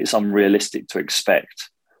it's unrealistic to expect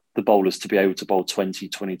the bowlers to be able to bowl 20,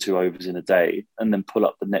 22 overs in a day and then pull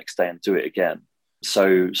up the next day and do it again.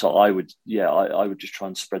 So I would just try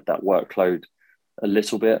and spread that workload a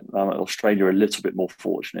little bit. Australia are a little bit more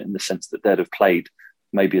fortunate in the sense that they'd have played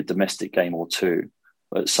maybe a domestic game or two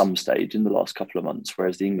at some stage in the last couple of months,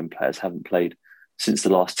 whereas the England players haven't played since the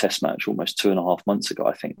last test match almost 2.5 months ago,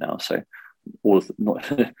 I think now. So, not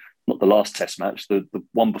the last test match, the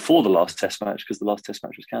one before the last test match, because the last test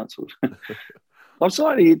match was cancelled. I'm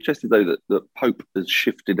slightly interested, though, that Pope has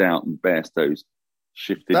shifted out and Bairstow's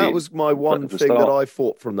shifted in. That was my one thing that I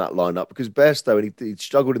thought from that lineup, because Bairstow, he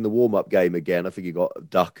struggled in the warm-up game again. I think he got a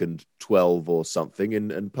duck and 12 or something,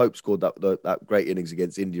 and Pope scored that great innings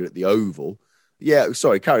against India at the Oval. Yeah,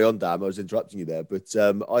 sorry, carry on, Dan. I was interrupting you there, but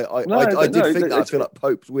I did think that. I feel like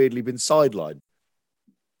Pope's weirdly been sidelined.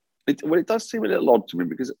 It does seem a little odd to me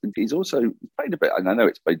because he's also played a bit, and I know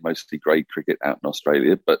it's played mostly grade cricket out in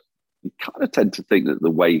Australia, but you kind of tend to think that the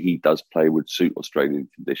way he does play would suit Australian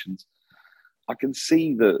conditions. I can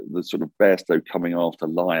see the sort of Bairstow coming after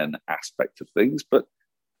Lyon aspect of things, but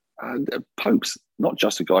Pope's not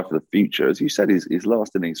just a guy for the future. As you said, his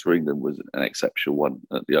last innings for England was an exceptional one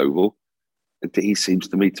at the Oval. He seems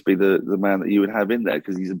to me to be the man that you would have in there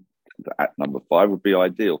because he's at number 5 would be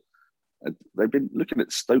ideal. They've been looking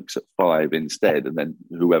at Stokes at 5 instead, and then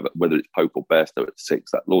whoever, whether it's Pope or Bairstow at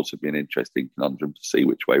 6, that'll also be an interesting conundrum to see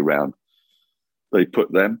which way round they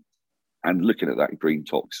put them. And looking at that green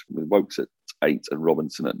tops with Woakes at 8 and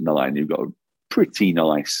Robinson at 9, you've got a pretty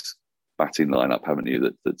nice batting lineup, haven't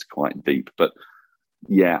you? That's quite deep. But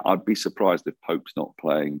yeah, I'd be surprised if Pope's not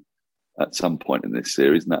playing at some point in this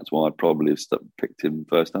series, and that's why I'd probably have picked him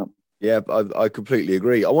first up. Yeah, I completely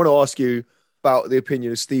agree. I want to ask you about the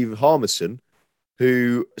opinion of Steve Harmison,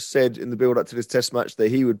 who said in the build-up to this test match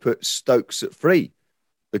that he would put Stokes at 3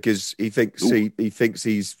 because he thinks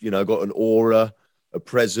he's got an aura, a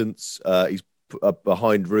presence. He's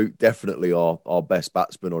behind Root, definitely our best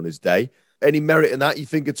batsman on his day. Any merit in that, you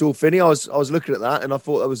think, at all, Finney? I was looking at that and I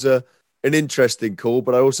thought that was a an interesting call,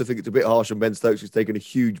 but I also think it's a bit harsh on Ben Stokes, who's taken a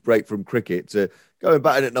huge break from cricket to going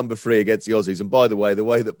batting at number 3 against the Aussies. And by the way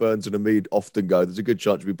that Burns and Hamid often go, there's a good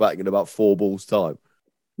chance to be batting in about 4 balls' time.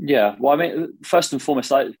 Yeah, well, I mean, first and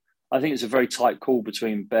foremost, I think it's a very tight call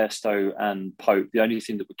between Bairstow and Pope. The only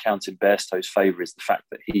thing that would count in Bairstow's favour is the fact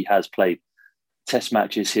that he has played Test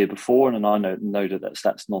matches here before, and I know that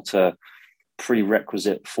that's not a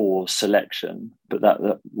prerequisite for selection, but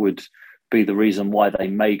that would be the reason why they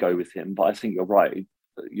may go with him. But I think you're right.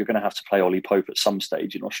 You're going to have to play Ollie Pope at some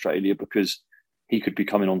stage in Australia, because he could be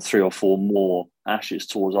coming on 3 or 4 more Ashes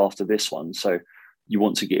tours after this one. So you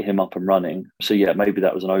want to get him up and running. So yeah, maybe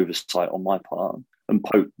that was an oversight on my part. And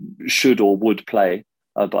Pope should or would play.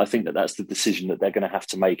 But I think that's the decision that they're going to have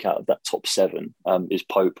to make out of that top 7, is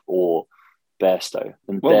Pope or Bairstow.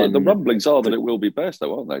 And well, the rumblings are that it will be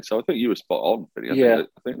Bairstow, aren't they? So I think you were spot on, Finny. I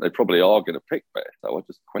think they probably are going to pick Bairstow. I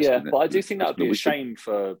just question it. But I do think that would be a shame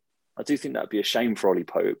for. I do think that would be a shame for Ollie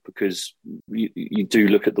Pope, because you do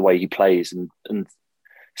look at the way he plays and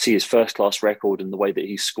see his first-class record and the way that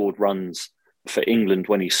he scored runs for England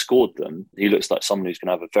when he scored them. He looks like someone who's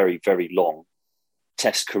going to have a very, very long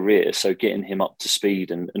Test career. So getting him up to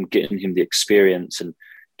speed and getting him the experience and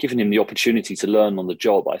giving him the opportunity to learn on the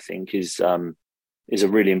job, I think is a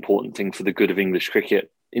really important thing for the good of English cricket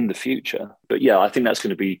in the future. But yeah, I think that's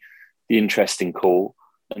going to be the interesting call.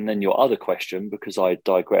 And then your other question, because I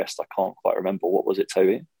digressed, I can't quite remember. What was it,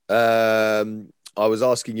 Toby? I was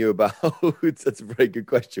asking you about. That's a very good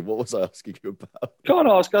question. What was I asking you about? Can't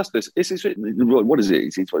ask us this. What is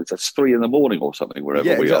it? It's 3 in the morning or something, wherever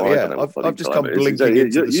we are. Yeah, I've just come blinking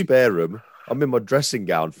into the spare room. I'm in my dressing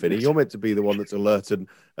gown, Finny. You're meant to be the one that's alert and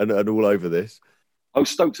all over this. Oh,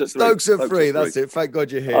 Stokes at 3. Stokes at 3. That's it. Thank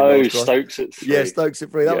God you're here. Oh, Stokes at 3. Yeah, Stokes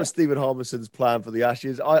at 3. That was Stephen Harmison's plan for the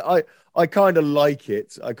Ashes. I kind of like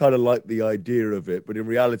it. I kind of like the idea of it. But in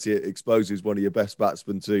reality, it exposes one of your best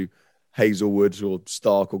batsmen to Hazelwood or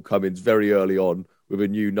Stark or Cummins very early on with a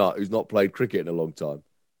new nut who's not played cricket in a long time.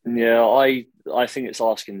 Yeah, I think it's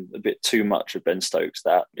asking a bit too much of Ben Stokes,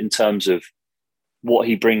 that in terms of what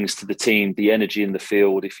he brings to the team, the energy in the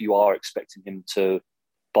field. If you are expecting him to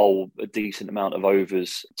bowl a decent amount of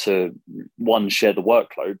overs to, 1, share the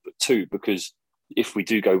workload, but 2, because if we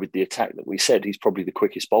do go with the attack that we said, he's probably the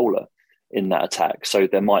quickest bowler in that attack. So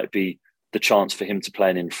there might be the chance for him to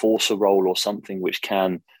play an enforcer role or something which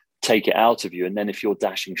can take it out of you. And then if you're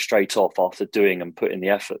dashing straight off after doing and putting the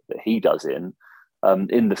effort that he does in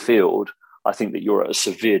the field, I think that you're at a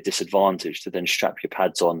severe disadvantage to then strap your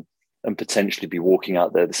pads on and potentially be walking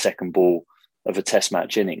out there the second ball of a Test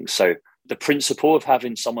match innings. So the principle of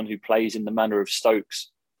having someone who plays in the manner of Stokes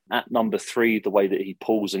at number 3, the way that he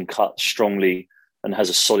pulls and cuts strongly and has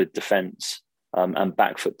a solid defence and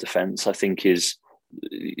back foot defence, I think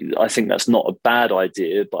that's not a bad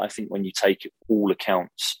idea. But I think when you take all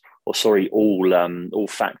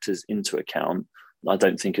factors into account, I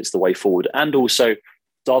don't think it's the way forward. And also,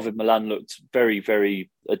 David Malan looked very,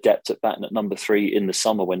 very adept at batting at number 3 in the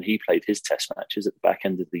summer when he played his Test matches at the back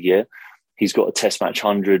end of the year. He's got a Test match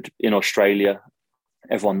 100 in Australia.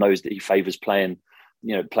 Everyone knows that he favours playing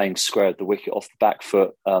square at the wicket off the back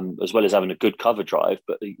foot, as well as having a good cover drive.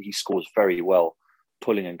 But he scores very well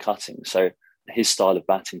pulling and cutting. So his style of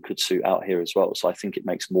batting could suit out here as well. So I think it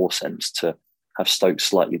makes more sense to have Stokes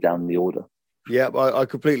slightly down the order. Yeah, I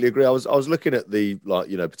completely agree. I was looking at the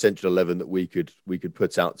potential 11 that we could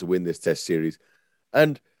put out to win this Test series,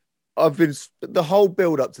 and I've been the whole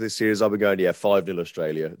build up to this series. I've been going 5-0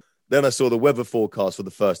 Australia. Then I saw the weather forecast for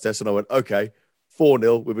the first Test, and I went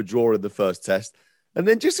 4-0 with a draw in the first Test. And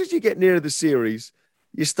then just as you get nearer the series,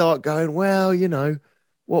 you start going, well,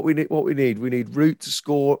 what we need. We need Root to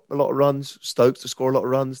score a lot of runs, Stokes to score a lot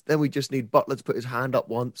of runs. Then we just need Buttler to put his hand up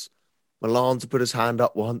once, Malan to put his hand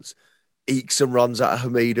up once, eke some runs out of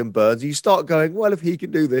Hamid and Burns. And you start going, well, if he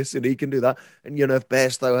can do this and he can do that, and if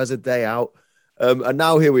Bairstow has a day out, and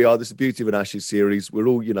now here we are. This is the beauty of an Ashes series. We're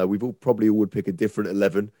all, we've all probably all would pick a different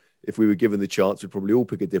 11 if we were given the chance. We'd probably all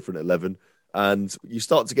pick a different 11, and you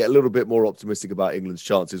start to get a little bit more optimistic about England's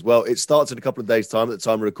chances. Well, it starts in a couple of days' time. At the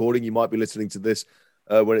time of recording, you might be listening to this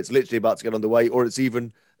when it's literally about to get underway, or it's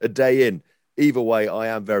even a day in. Either way, I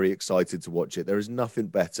am very excited to watch it. There is nothing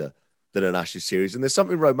better than an Ashes series. And there's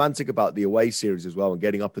something romantic about the away series as well, and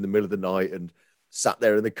getting up in the middle of the night and sat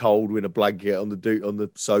there in the cold with a blanket on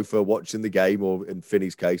the sofa watching the game, or in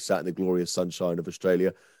Finney's case, sat in the glorious sunshine of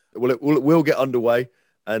Australia. Well, it will get underway,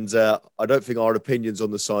 and I don't think our opinions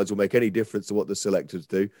on the sides will make any difference to what the selectors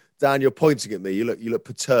do. Dan, you're pointing at me. You look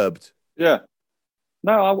perturbed. Yeah.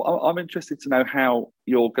 No, I'm interested to know how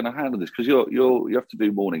you're going to handle this, because you have to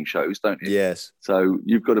do morning shows, don't you? Yes. So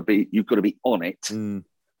you've got to be on it.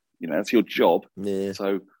 That's your job. Yeah.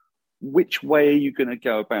 So which way are you going to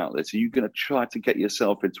go about this? Are you going to try to get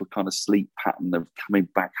yourself into a kind of sleep pattern of coming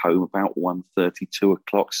back home about 1:30, 2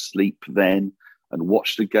 o'clock, sleep then and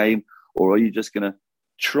watch the game? Or are you just going to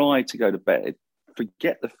try to go to bed,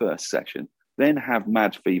 forget the first session, then have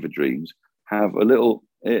mad fever dreams, have a little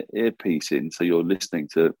earpiece in so you're listening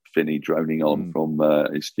to Finney droning on from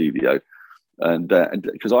his studio? And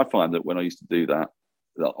because I find that when I used to do that,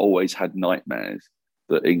 I always had nightmares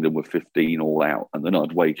that England were 15 all out, and then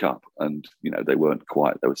I'd wake up and they weren't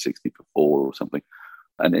quite, they were 60 for 4 or something,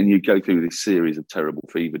 and then you go through this series of terrible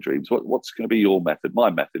fever dreams. What's going to be your method? My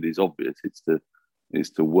method is obvious. It's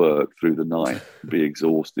to work through the night, be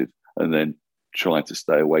exhausted, and then try to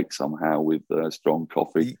stay awake somehow with strong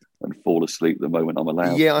coffee and fall asleep the moment I'm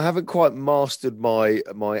allowed. Yeah, I haven't quite mastered my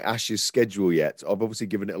Ashes schedule yet. I've obviously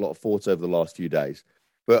given it a lot of thought over the last few days.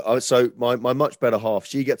 But so my much better half,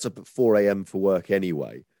 she gets up at 4 a.m. for work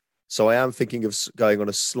anyway. So I am thinking of going on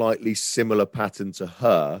a slightly similar pattern to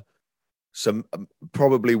her. Some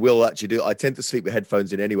probably will actually do. I tend to sleep with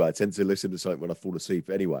headphones in anyway. I tend to listen to something when I fall asleep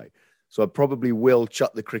anyway. So I probably will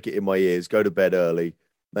chuck the cricket in my ears, go to bed early,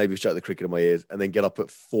 maybe chuck the cricket in my ears, and then get up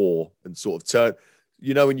at 4 and sort of turn.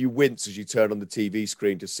 When you wince as you turn on the TV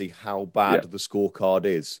screen to see how bad the scorecard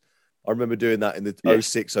is. I remember doing that in the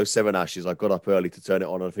 06, 07 Ashes. I got up early to turn it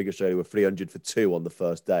on. I think Australia were 300 for 2 on the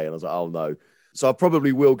first day. And I was like, oh no. So I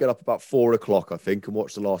probably will get up about 4 o'clock, I think, and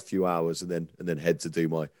watch the last few hours and then head to do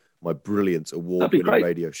my brilliant award-winning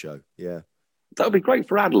radio show. Yeah. That would be great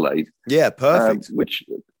for Adelaide. Yeah, perfect.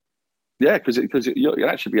 Because you'll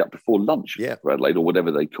actually be up before lunch for Adelaide, or whatever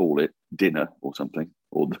they call it, dinner or something.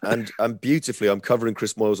 And beautifully, I'm covering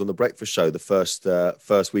Chris Moyles on The Breakfast Show the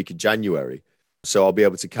first week of January. So I'll be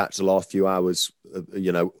able to catch the last few hours,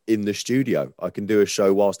 in the studio. I can do a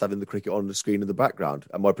show whilst having the cricket on the screen in the background.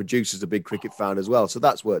 And my producer's a big cricket fan as well. So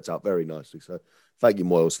that's worked out very nicely. So thank you,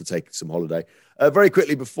 Moyles, for taking some holiday. Very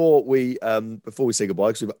quickly, before we say goodbye,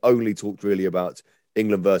 because we've only talked really about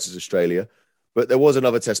England versus Australia, but there was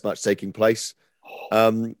another test match taking place.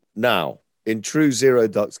 Now, in true Zero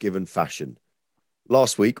Ducks Given fashion,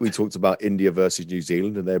 last week we talked about India versus New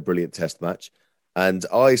Zealand and their brilliant test match. And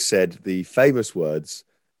I said the famous words,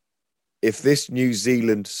 if this New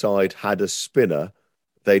Zealand side had a spinner,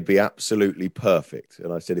 they'd be absolutely perfect.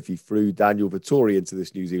 And I said, if you threw Daniel Vettori into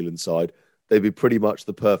this New Zealand side, they'd be pretty much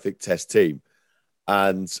the perfect test team.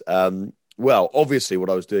 And, obviously what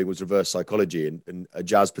I was doing was reverse psychology. And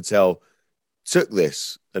Jazz Patel took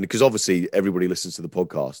this, and because obviously everybody listens to the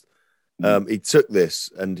podcast, he took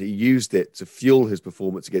this and he used it to fuel his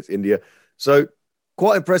performance against India. So,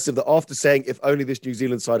 quite impressive that after saying, if only this New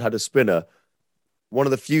Zealand side had a spinner, one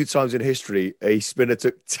of the few times in history a spinner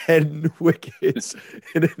took 10 wickets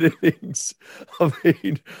in an innings. I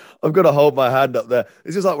mean, I've got to hold my hand up there.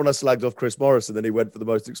 This is like when I slagged off Chris Morris and then he went for the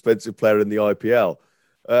most expensive player in the IPL.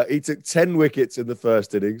 He took 10 wickets in the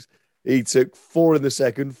first innings. He took 4 in the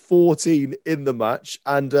second, 14 in the match.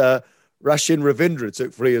 And Rashin Ravindra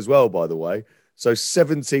took 3 as well, by the way. So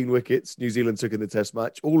 17 wickets New Zealand took in the test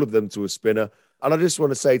match, all of them to a spinner. And I just want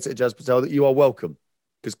to say to Jazz Patel that you are welcome,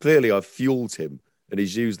 because clearly I've fueled him and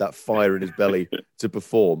he's used that fire in his belly to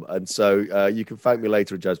perform. And so you can thank me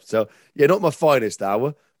later, Jazz Patel. Yeah, not my finest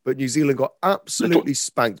hour, but New Zealand got absolutely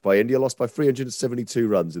spanked by India, lost by 372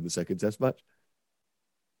 runs in the second test match.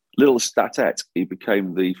 Little statette, he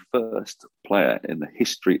became the first player in the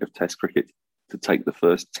history of Test cricket to take the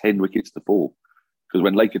first 10 wickets to fall. Because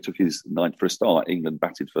when Laker took his 9th for a start, England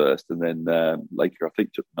batted first, and then Laker, I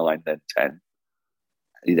think, took 9, then 10.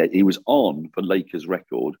 He was on for Lakers'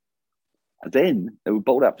 record. And then they were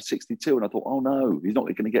bowled out for 62, and I thought, oh no, he's not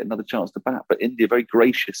going to get another chance to bat. But India very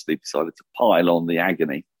graciously decided to pile on the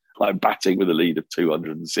agony, like batting with a lead of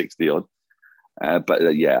 260 odd.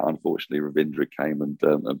 Unfortunately, Ravindra came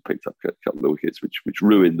and picked up a couple of wickets, which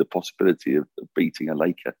ruined the possibility of beating a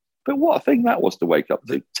Laker. But what a thing that was to wake up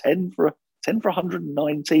to. 10 for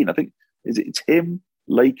 119. I think it's him,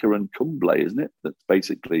 Laker, and Kumble, isn't it? That's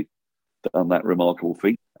basically done that remarkable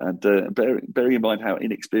feat. And bearing in mind how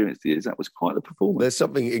inexperienced he is, that was quite the performance. There's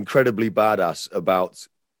something incredibly badass about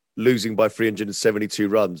losing by 372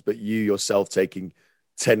 runs, but you yourself taking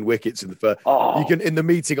 10 wickets in the first. You can in the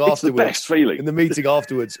meeting afterwards. It's the best feeling. In the meeting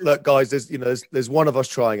afterwards, look, guys, there's one of us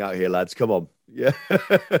trying out here, lads. Come on, yeah.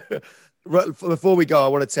 Before we go, I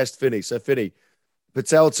want to test Finney. So Finney,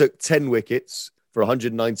 Patel took 10 wickets for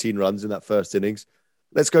 119 runs in that first innings.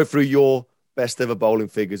 Let's go through your best ever bowling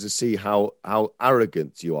figures to see how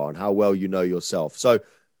arrogant you are and how well you know yourself. So,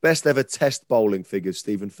 best ever test bowling figures,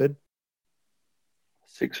 Stephen Finn?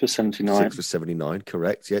 6 for 79. 6 for 79,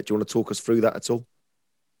 correct. Yeah. Do you want to talk us through that at all?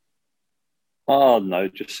 Oh no,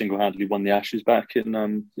 just single-handedly won the Ashes back in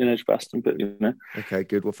Edgbaston, but you know. Okay,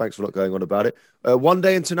 good. Well, thanks for not going on about it.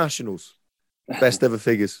 One-day internationals, best ever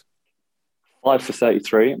figures. 5 for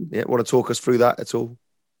 33. Yeah, want to talk us through that at all?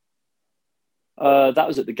 That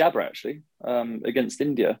was at the Gabba actually, against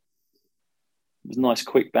India. It was a nice,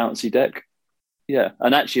 quick, bouncy deck. Yeah,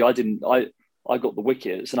 and actually, I got the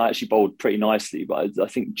wickets, and I actually bowled pretty nicely. But I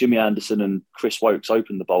think Jimmy Anderson and Chris Wokes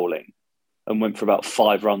opened the bowling and went for about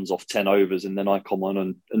 5 runs off 10 overs, and then I come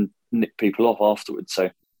on and nick people off afterwards. So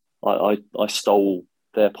I stole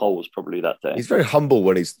their poles probably that day. He's very humble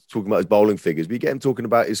when he's talking about his bowling figures, but you get him talking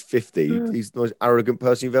about his 50. He's the most arrogant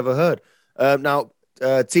person you've ever heard. Now,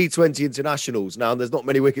 T20 internationals. Now, there's not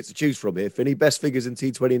many wickets to choose from here. Finny, best figures in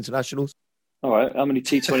T20 internationals? All right. How many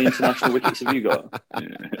T20 international wickets have you got?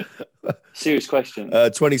 Serious question.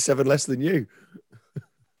 27 less than you.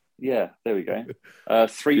 Yeah, there we go.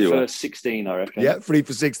 3 for 16, I reckon. Yeah, 3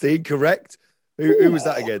 for 16, correct. Who was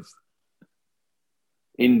that against?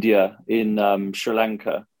 India in Sri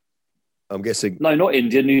Lanka. I'm guessing. No, not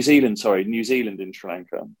India, New Zealand. Sorry, New Zealand in Sri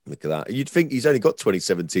Lanka. Look at that. You'd think he's only got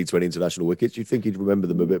 27 T20 international wickets. You'd think he'd remember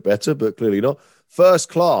them a bit better, but clearly not. First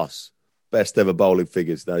class, best ever bowling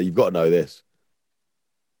figures. Now, you've got to know this.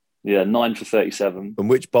 Yeah, 9 for 37. And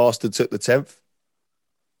which bastard took the 10th?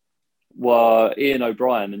 Well, Ian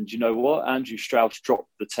O'Brien. And do you know what? Andrew Strauss dropped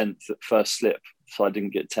the 10th at first slip, so I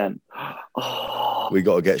didn't get 10. Oh. We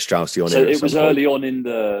got to get Straussy on so here. It was early on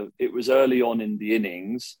in the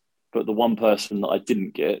innings, but the one person that I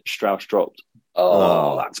didn't get, Strauss dropped.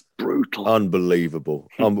 Oh, that's brutal. Unbelievable.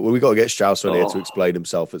 We got to get Strauss on here to explain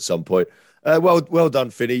himself at some point. Well done,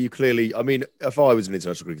 Finny. You clearly, I mean, if I was an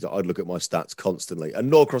international cricketer, I'd look at my stats constantly.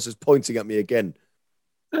 And Norcross is pointing at me again.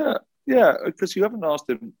 Yeah, because you haven't asked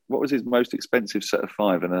him what was his most expensive set of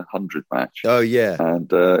 5 in a 100 match. Oh, yeah.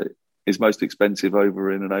 And his most expensive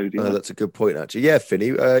over in an ODI. Oh, that's a good point, actually. Yeah, Finny.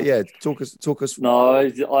 Yeah, talk us.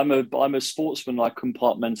 No, I'm a sportsman. I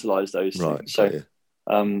compartmentalise those things. So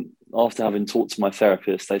after having talked to my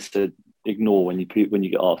therapist, they said, ignore when you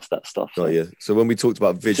get asked that stuff. So. Oh, yeah. So when we talked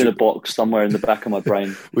about it's in a box somewhere in the back of my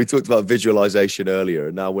brain. We talked about visualization earlier,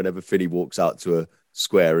 and now whenever Finny walks out to a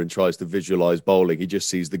square and tries to visualize bowling, he just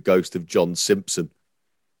sees the ghost of John Simpson.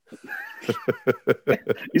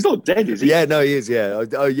 He's not dead, is he? Yeah, no, he is. Yeah.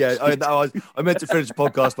 Oh, yeah. I meant to finish the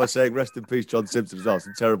podcast by saying rest in peace, John Simpson as well.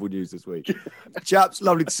 Some terrible news this week. Chaps,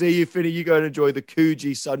 lovely to see you, Finny. You go and enjoy the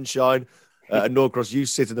Coogee sunshine. And Norcross, you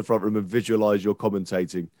sit in the front room and visualize your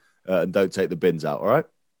commentating. And don't take the bins out, all right?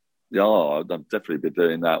 Yeah, I'll definitely be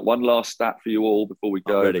doing that. One last stat for you all before we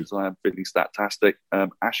go, because I am feeling statastic.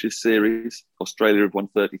 Ashes series, Australia have won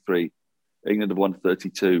 33, England have won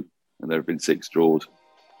 32, and there have been 6 draws.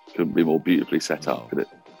 Couldn't be more beautifully set up, could it?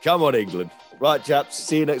 Come on, England. Right, chaps,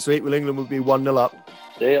 see you next week. Well, England will be 1-0 up.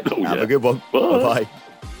 Yeah. Have a good one. Bye-bye.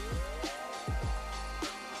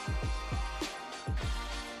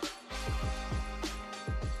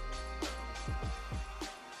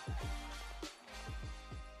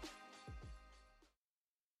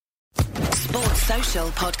 Sports Social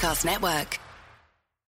Podcast Network.